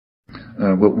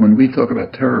But when we talk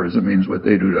about terrorism, it means what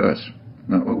they do to us,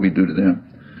 not what we do to them.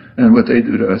 And what they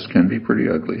do to us can be pretty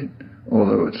ugly,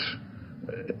 although it's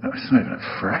not even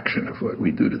a fraction of what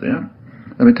we do to them.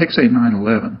 I mean, take, say,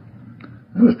 9/11.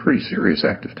 That was a pretty serious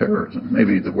act of terrorism,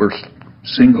 maybe the worst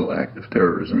single act of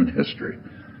terrorism in history.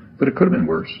 But it could have been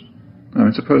worse. I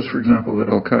mean, suppose, for example, that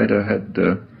Al-Qaeda had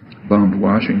bombed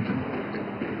Washington,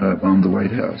 bombed the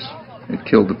White House. It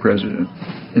killed the president,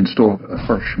 installed a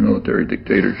harsh military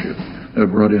dictatorship,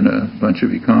 brought in a bunch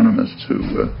of economists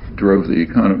who drove the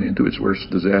economy into its worst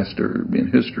disaster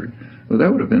in history. Well, that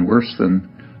would have been worse than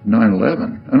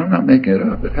 9/11. And I'm not making it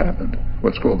up. It happened.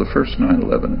 What's called the first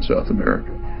 9/11 in South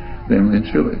America, namely in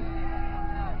Chile.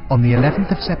 On the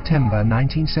 11th of September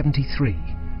 1973,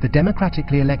 the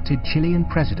democratically elected Chilean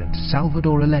president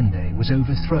Salvador Allende was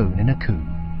overthrown in a coup.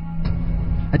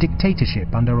 A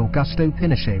dictatorship under Augusto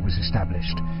Pinochet was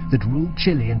established that ruled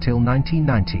Chile until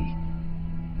 1990.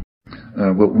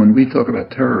 But when we talk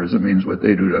about terrorism, it means what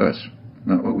they do to us,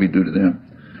 not what we do to them.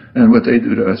 And what they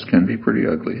do to us can be pretty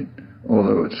ugly,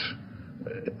 although it's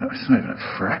not even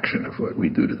a fraction of what we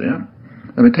do to them.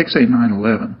 I mean, take, say,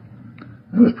 9/11.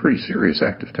 That was a pretty serious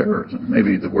act of terrorism,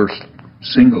 maybe the worst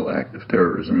single act of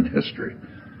terrorism in history.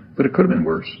 But it could have been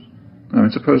worse. I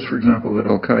mean, suppose, for example, that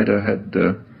Al-Qaeda had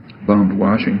bombed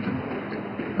Washington,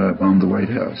 bombed the White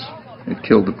House. It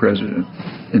killed the president,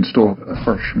 installed a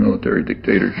harsh military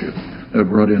dictatorship,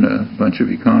 brought in a bunch of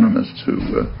economists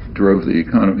who drove the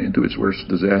economy into its worst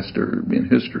disaster in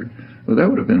history. Well, that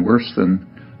would have been worse than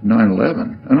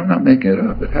 9/11. And I'm not making it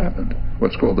up. It happened.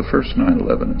 What's called the first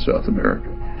 9/11 in South America,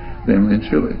 namely in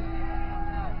Chile.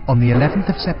 On the 11th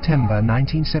of September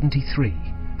 1973,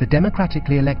 the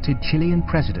democratically elected Chilean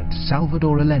president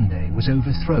Salvador Allende was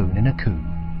overthrown in a coup.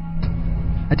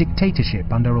 A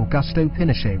dictatorship under Augusto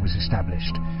Pinochet was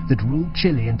established that ruled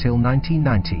Chile until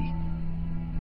 1990.